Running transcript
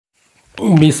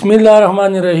بسم الله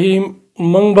الرحمن الرحیم.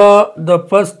 موږ به د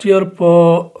فرست ایئر په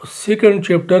سیکنډ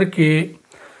چپټر کې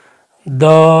د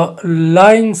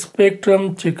لاین سپیکټرم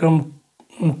چې کوم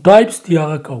ټایپس دي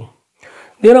هغه کوو.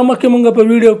 ډېره مخکې موږ په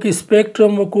ویډیو کې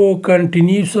سپیکټرم وکړو،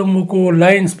 کنټینیوسم وکړو،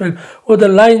 لاین سپیکټرم او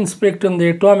د لاین سپیکټرم د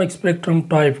اټومیک سپیکټرم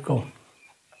ټایپ کوو.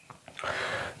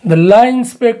 د لاین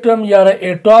سپیکټرم یا د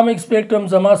اټومیک سپیکټرم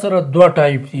زما سره دوه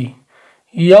ټایپ دي،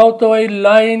 یو ته وایي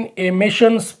لاین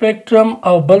امیشن سپیکټرم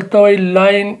او بل ته وایي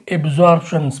لاین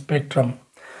ابزورپشن سپیکټرم.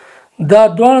 دا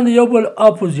دواړه د یو بل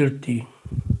اپوزیټ دي.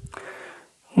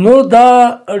 نو دا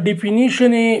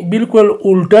ډیفینیشن یې بالکل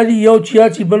الټه دي، یو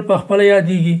چې بل په خپله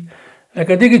یادېږي.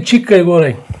 لکه دې کې چیک کوي،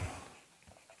 ګورئ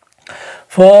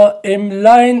په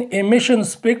لاین امیشن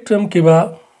سپیکټرم کې به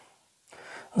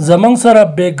زمونږ سره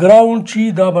بیکګراوند چې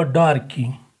دا به ډارک کی.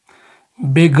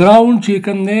 بیکګراوند چې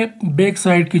کوم دی بیک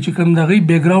سایډ کې چې کوم دغه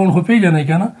بیکګراوند خو پیژنئ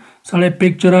که نه، سړی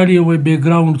پیکچر اړي وایي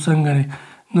بیکګراوند څنګه دی.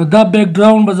 نو دا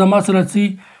بیکګراوند به زما سره څه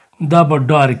دا به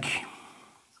ډارک کی.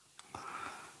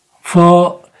 په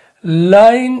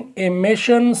لاین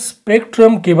امیشن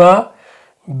سپیکټرم کې به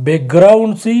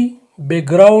بیکګراوند څه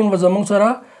بیکګراوند به زموږ سره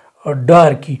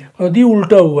ډارک کی. نو دی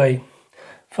الټه ووایي.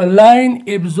 په لاین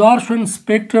ابزورپشن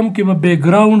سپیکټرم کې به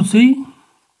بیکګراوند څه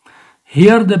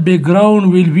here the background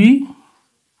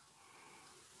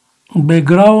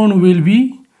will be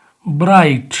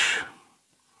bright.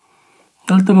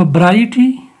 دلته به برایټ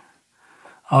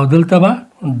او دلته به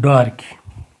ډارک.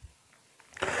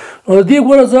 نو دې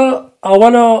ګوره زه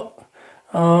اوله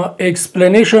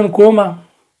ایکسپلینیشن کوم.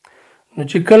 نو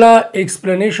چې کله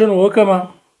ایکسپلینیشن وکړم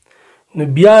نو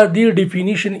بیا دې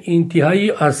ډیفینیشن انتهایی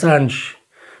آسان شي.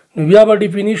 نو بیا به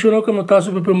ډیفینیشن وکړم نو تاسو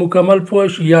به مکمل پوه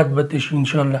شئ، یاد به شي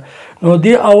انشاءالله. نو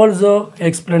دې اول زه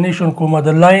ایکسپلینیشن کوم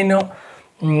د لاین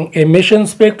امیشن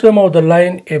سپیکټرم او د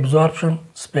لاین ابزورپشن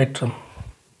سپیکټرم.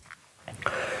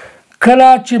 کله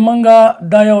چې منګه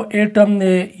دا یو ایټم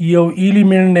دی، یو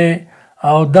ایلیمنٹ دی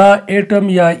او دا ایټم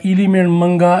یا ایلیمنٹ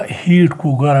منګه هیټ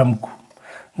کو، ګرم کو.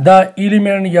 دا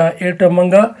ایلیمنٹ یا ایټم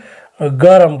منګه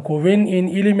ګرم کو. when an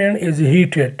element is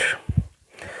heated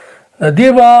دې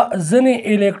به ځینې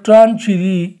الکترون چې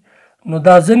دي، نو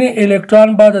دا ځینې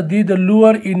الکترون به د دې د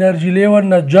لوور انرژي لیول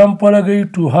نه جمپ ولګوي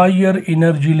ټو هایر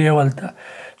انرژي لیول ته،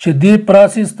 چې دې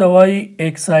پروسس ته وایي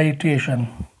ایکسایټیشن.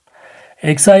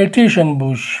 ایکسایټیشن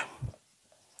بوش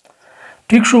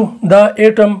ټیک شو. دا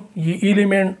ایټم یا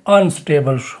ایلیمنٹ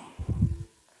انسټیبل شو.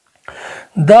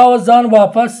 دا ځان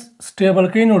واپس سټیبل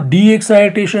کوي نو ډي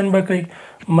ایکسایټیشن به کوي.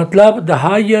 مطلب د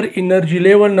هایر انرژي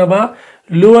لیول نه به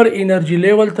لوور انرژي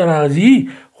لیول ته راځي،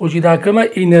 خو چې دا کومه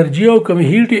انرژي او کوم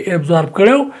هیټ یې ابزارب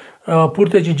کړی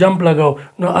پورته چې جمپ لګاو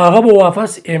نو هغه به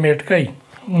واپس امیټ کوي.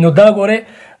 نو دا ګورئ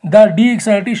دا ډي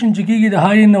ایکسایټیشن چې کېږي د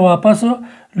هایر نه واپس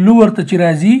لوور ته چې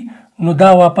راځي نو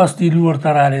دا واپس دی لوور ته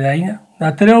راغلی دی، دا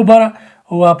ترې وبره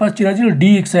واپس چې راځي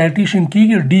ډي ایکسایټیشن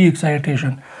کېږي. ډي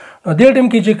ایکسایټیشن نو دې ټایم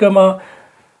کې چې کومه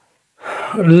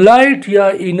لایټ یا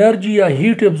انرژي یا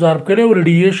هیټ ابزارب کړی او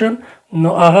ریډیشن نو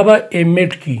هغه به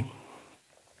امیټ کی.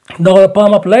 دا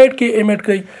پام اپ لایټ کې امیټ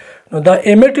کوي. نو دا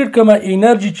امیټډ کومه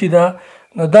انرژي چې ده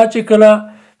نو دا چې کله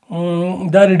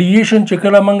دا ریډیشن چې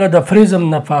کله موږ د فریزم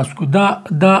نه پاس کو، دا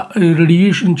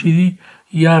ریډیشن چې دی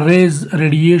یا ریز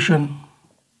ریډیشن،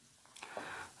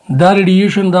 دا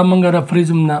ریډیشن دا موږ د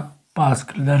فریزم نه پاس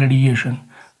کړل، دا ریډیشن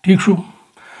ٹھیک شو.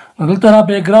 نو دلته را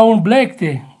بیکګراوند بلیک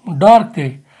دی، ډارک دی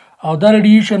او دا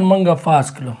ریډیشن موږ پاس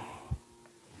کړل.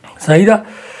 صحیح ده.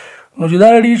 نو چې دا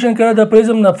ریډیشن کله د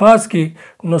پریزم نه پاس کې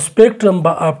نو سپیکټرم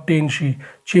به اپټین شي،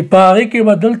 چې په هغې کې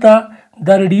به دلته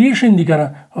دا ریډیشن دی که نه،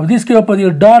 او دیس کې به په دې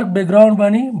ډارک بیکګراوند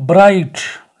باندې برایټ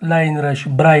لاین راشي.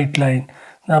 برایټ لاین،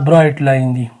 دا برایټ لاین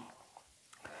دی.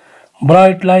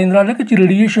 برایټ لاین را لکه چې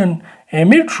ریډیشن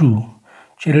امیټ شو،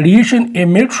 چې ریډیشن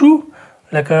امیټ شو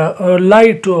لکه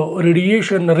لایټ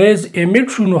ریډیشن ریز امیټ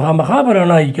شو نو خامخا به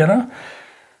رڼا وي که نه.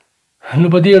 نو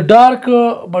په دې ډارک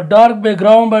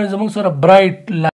بیکګراوند باندې زموږ سره برایټ